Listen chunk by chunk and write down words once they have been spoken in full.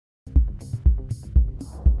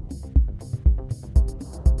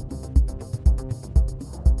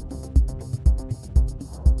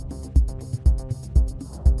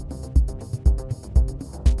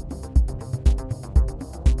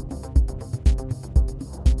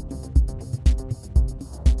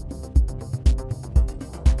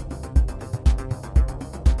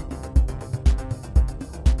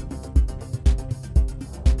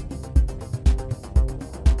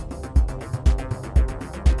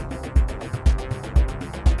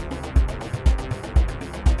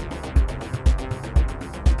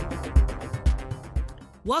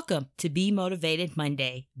Welcome to Be Motivated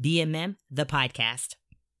Monday, BMM, the podcast.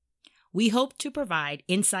 We hope to provide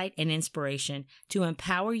insight and inspiration to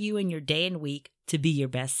empower you in your day and week to be your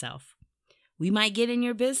best self. We might get in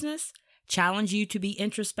your business, challenge you to be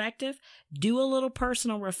introspective, do a little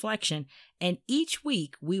personal reflection, and each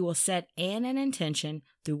week we will set an intention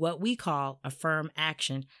through what we call affirm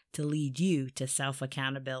action to lead you to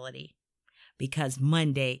self-accountability. Because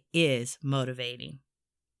Monday is motivating.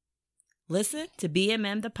 Listen to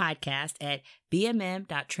BMM the podcast at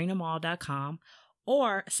bmm.trinamall.com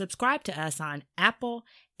or subscribe to us on Apple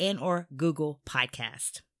and or Google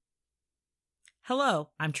Podcast.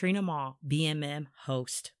 Hello, I'm Trina Mall, BMM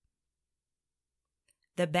host.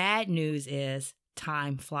 The bad news is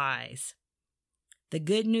time flies. The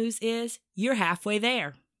good news is you're halfway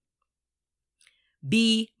there.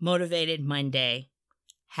 Be Motivated Monday,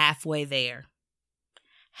 halfway there.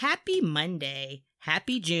 Happy Monday.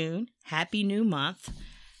 Happy June, happy new month,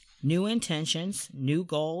 new intentions, new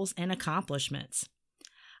goals, and accomplishments.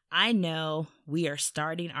 I know we are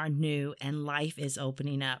starting our new and life is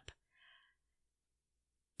opening up.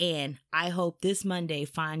 And I hope this Monday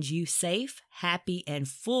finds you safe, happy, and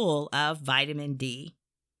full of vitamin D.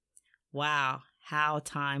 Wow, how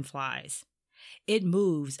time flies. It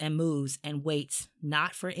moves and waits,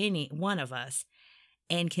 not for any one of us.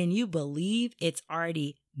 And can you believe it's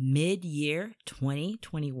already mid-year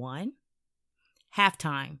 2021?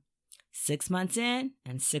 Halftime, 6 months in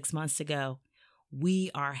and 6 months to go.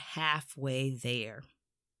 We are halfway there.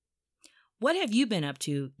 What have you been up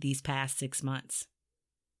to these past 6 months?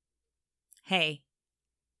 Hey,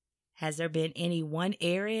 has there been any one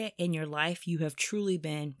area in your life you have truly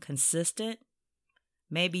been consistent?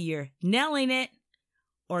 Maybe you're nailing it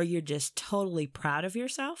or you're just totally proud of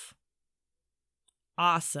yourself?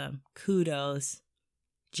 Awesome. Kudos.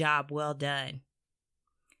 Job well done.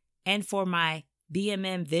 And for my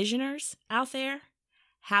BMM visioners out there,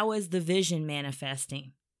 how is the vision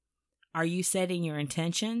manifesting? Are you setting your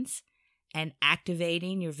intentions and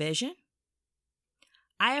activating your vision?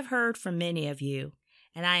 I have heard from many of you,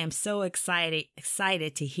 and I am so excited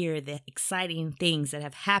to hear the exciting things that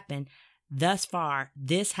have happened thus far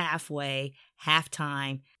this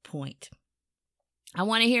halftime point. I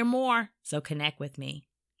want to hear more, so connect with me.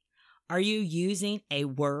 Are you using a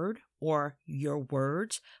word or your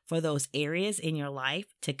words for those areas in your life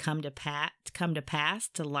to come to pass,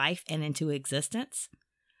 to life and into existence?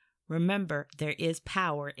 Remember, there is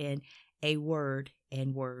power in a word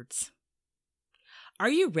and words. Are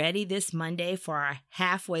you ready this Monday for our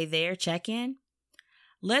halfway there check-in?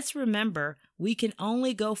 Let's remember we can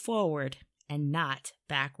only go forward and not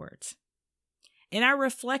backwards. In our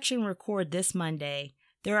reflection record this Monday,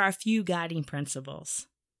 there are a few guiding principles.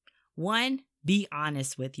 1, be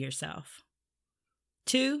honest with yourself.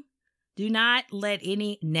 2, do not let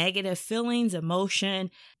any negative feelings,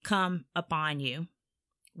 emotion come upon you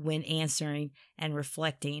when answering and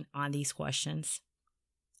reflecting on these questions.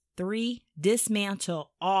 3,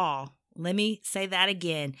 dismantle all, let me say that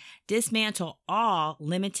again, dismantle all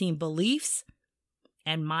limiting beliefs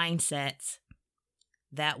and mindsets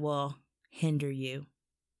that will hinder you.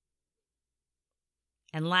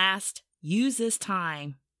 And last, use this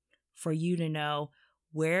time for you to know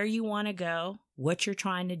where you want to go, what you're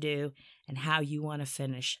trying to do, and how you want to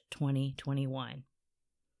finish 2021.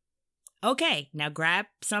 Okay, now grab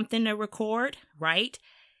something to record, right?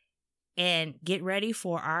 And get ready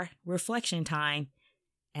for our reflection time,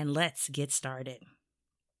 and let's get started.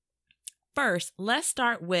 First, let's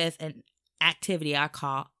start with an activity I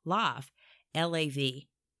call LAV, L-A-V.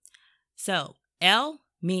 So, L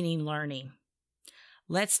meaning learning.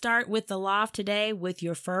 Let's start with the LAV today with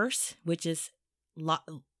your first, which is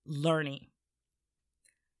learning.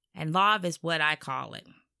 And LAV is what I call it,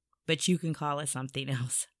 but you can call it something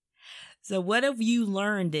else. So what have you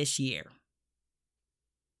learned this year?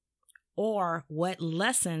 Or what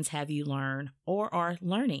lessons have you learned or are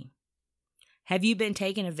learning? Have you been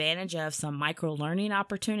taking advantage of some micro-learning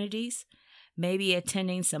opportunities? Maybe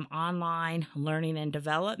attending some online learning and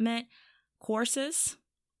development courses?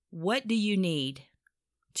 What do you need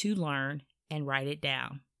to learn and write it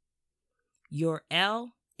down? Your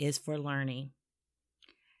L is for learning.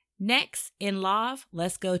 Next, in LAV,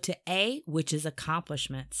 let's go to A, which is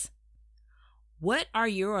accomplishments. What are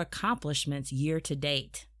your accomplishments year to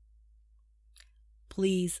date?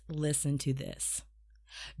 Please listen to this.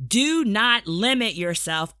 Do not limit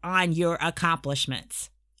yourself on your accomplishments.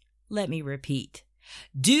 Let me repeat.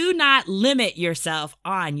 Do not limit yourself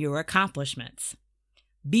on your accomplishments.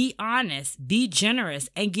 Be honest, be generous,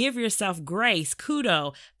 and give yourself grace,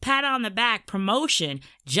 kudos, pat on the back, promotion,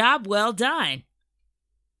 job well done.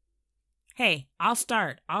 Hey, I'll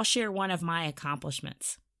start. I'll share one of my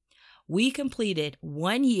accomplishments. We completed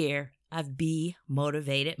 1 year of Be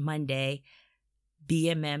Motivated Monday,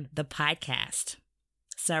 BMM, the podcast,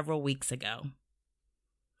 several weeks ago.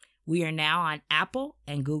 We are now on Apple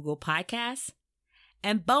and Google Podcasts.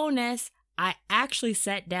 And bonus, I actually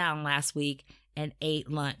sat down last week and ate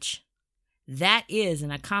lunch. That is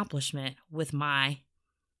an accomplishment with my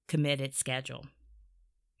committed schedule.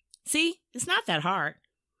 See, it's not that hard.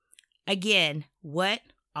 Again, what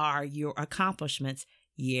are your accomplishments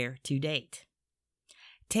year to date?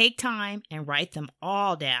 Take time and write them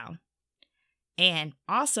all down. And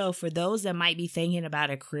also, for those that might be thinking about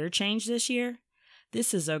a career change this year,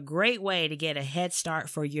 this is a great way to get a head start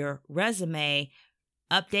for your resume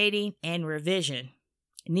updating and revision.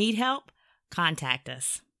 Need help? Contact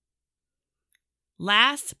us.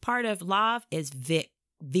 Last part of LOV is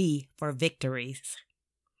V for victories.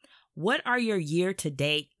 What are your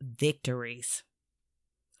year-to-date victories?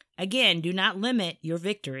 Again, do not limit your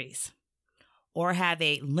victories or have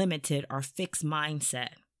a limited or fixed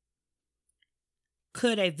mindset.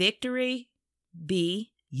 Could a victory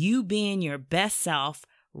be you being your best self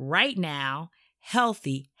right now,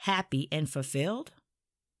 healthy, happy, and fulfilled?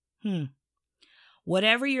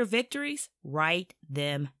 Whatever your victories, write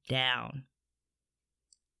them down.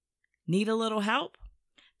 Need a little help?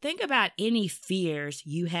 Think about any fears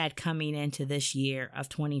you had coming into this year of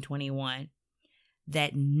 2021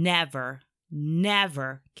 that never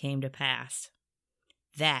came to pass.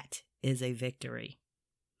 That is a victory.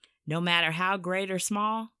 No matter how great or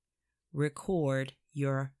small, record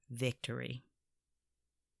your victory.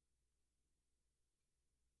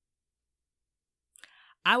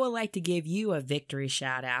 I would like to give you a victory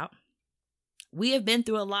shout out. We have been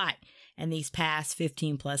through a lot in these past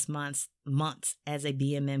 15 plus months as a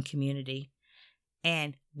BMM community.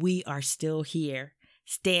 And we are still here,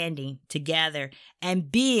 standing together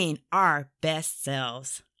and being our best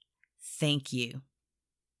selves. Thank you.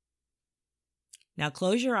 Now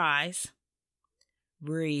close your eyes,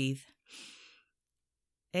 breathe,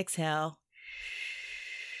 exhale.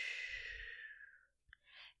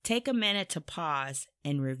 Take a minute to pause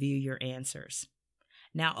and review your answers.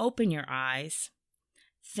 Now open your eyes.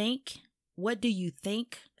 Think, what do you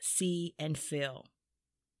think, see, and feel?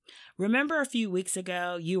 Remember a few weeks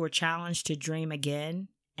ago, you were challenged to dream again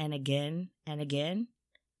and again and again?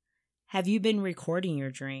 Have you been recording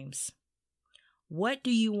your dreams? What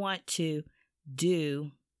do you want to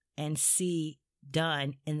do and see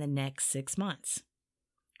done in the next 6 months?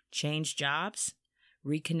 Change jobs?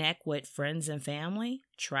 Reconnect with friends and family?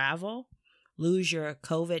 Travel? Lose your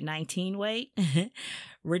COVID-19 weight?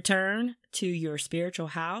 Return to your spiritual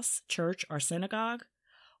house, church, or synagogue?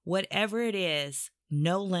 Whatever it is,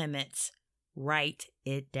 no limits. Write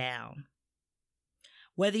it down.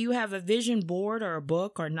 Whether you have a vision board or a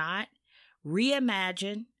book or not,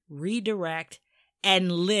 reimagine, redirect,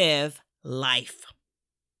 and live life.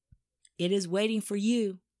 It is waiting for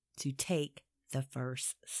you to take the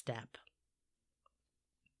first step.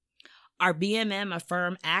 Our BMM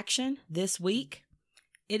Affirm action this week,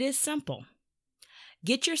 it is simple.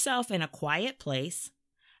 Get yourself in a quiet place,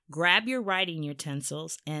 grab your writing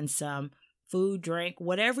utensils and some food, drink,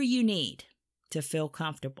 whatever you need to feel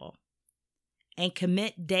comfortable, and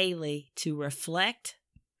commit daily to reflect,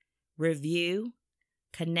 review,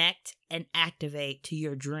 connect, and activate to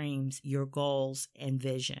your dreams, your goals, and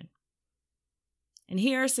vision. And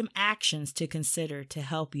here are some actions to consider to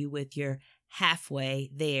help you with your halfway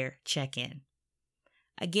there check-in.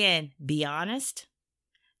 Again, be honest.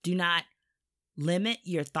 Do not limit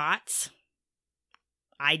your thoughts,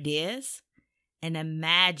 ideas, and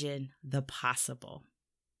imagine the possible.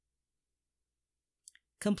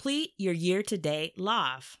 Complete your year-to-date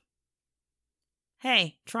LOV.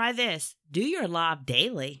 Hey, try this. Do your LOV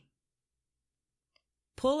daily.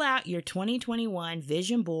 Pull out your 2021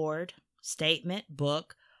 vision board, statement,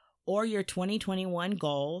 book, or your 2021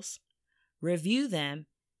 goals. Review them,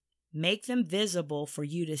 make them visible for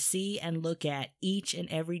you to see and look at each and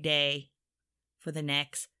every day for the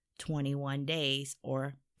next 21 days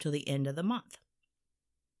or till the end of the month.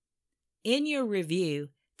 In your review,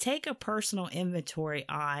 take a personal inventory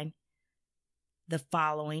on the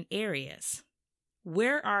following areas.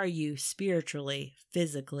 Where are you spiritually,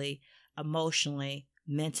 physically, emotionally,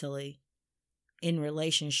 mentally, in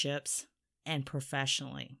relationships, and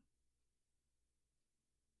professionally?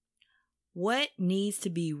 What needs to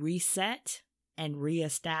be reset and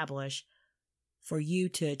reestablished for you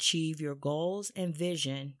to achieve your goals and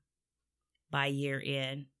vision by year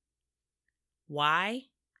end? Why,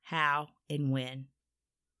 how, and when?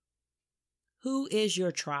 Who is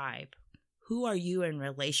your tribe? Who are you in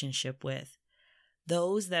relationship with?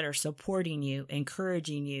 Those that are supporting you,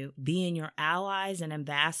 encouraging you, being your allies and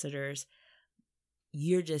ambassadors,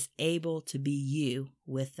 you're just able to be you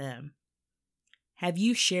with them. Have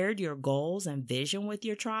you shared your goals and vision with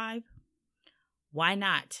your tribe? Why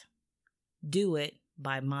not? Do it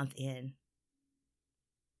by month end.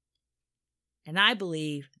 And I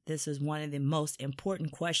believe this is one of the most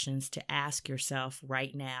important questions to ask yourself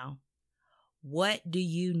right now. What do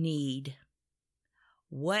you need?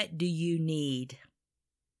 What do you need?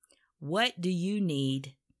 What do you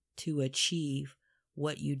need to achieve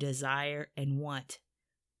what you desire and want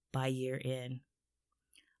by year end?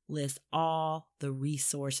 List all the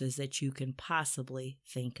resources that you can possibly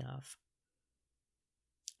think of.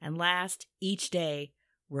 And last, each day,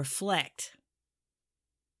 reflect,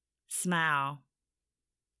 smile,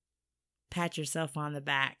 pat yourself on the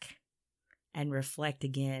back, and reflect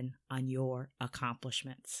again on your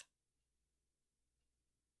accomplishments.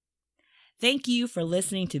 Thank you for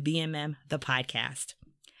listening to BMM, the podcast.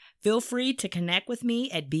 Feel free to connect with me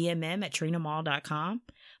at bmm@trinamall.com.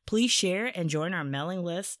 Please share and join our mailing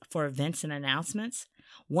list for events and announcements.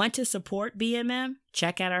 Want to support BMM?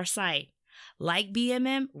 Check out our site. Like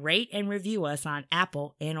BMM, rate and review us on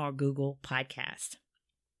Apple and or Google Podcast.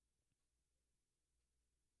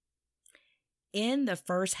 End the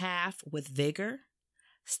first half with vigor,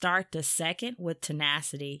 start the second with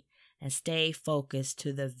tenacity, and stay focused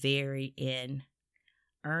to the very end.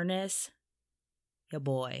 Ernest, your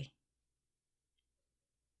boy.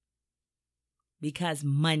 Because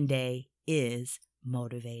Monday is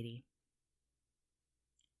motivating.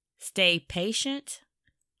 Stay patient,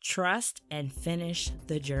 trust, and finish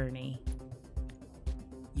the journey.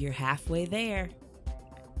 You're halfway there.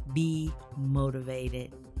 Be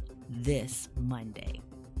motivated this Monday.